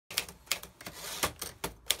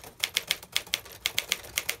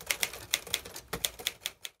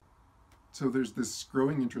So there's this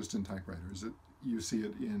growing interest in typewriters. You see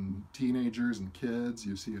it in teenagers and kids,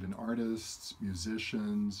 you see it in artists,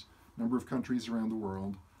 musicians, a number of countries around the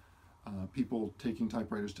world, people taking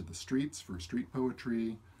typewriters to the streets for street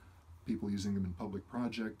poetry, people using them in public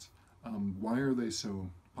projects. Why are they so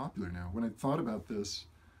popular now? When I thought about this,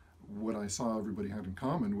 what I saw everybody had in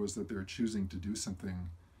common was that they're choosing to do something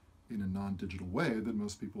in a non-digital way that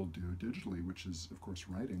most people do digitally, which is, of course,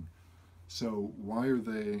 writing. So why are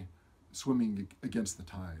they swimming against the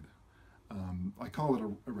tide? I call it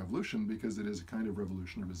a revolution because it is a kind of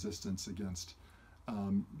revolution of resistance against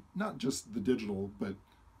not just the digital, but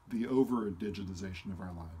the over-digitization of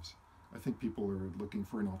our lives. I think people are looking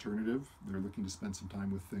for an alternative. They're looking to spend some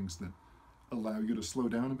time with things that allow you to slow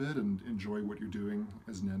down a bit and enjoy what you're doing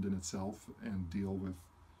as an end in itself and deal with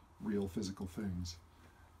real physical things.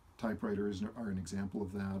 Typewriters are an example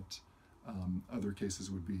of that. Other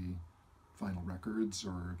cases would be vinyl records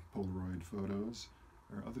or Polaroid photos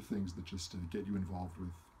or other things that just get you involved with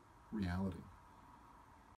reality.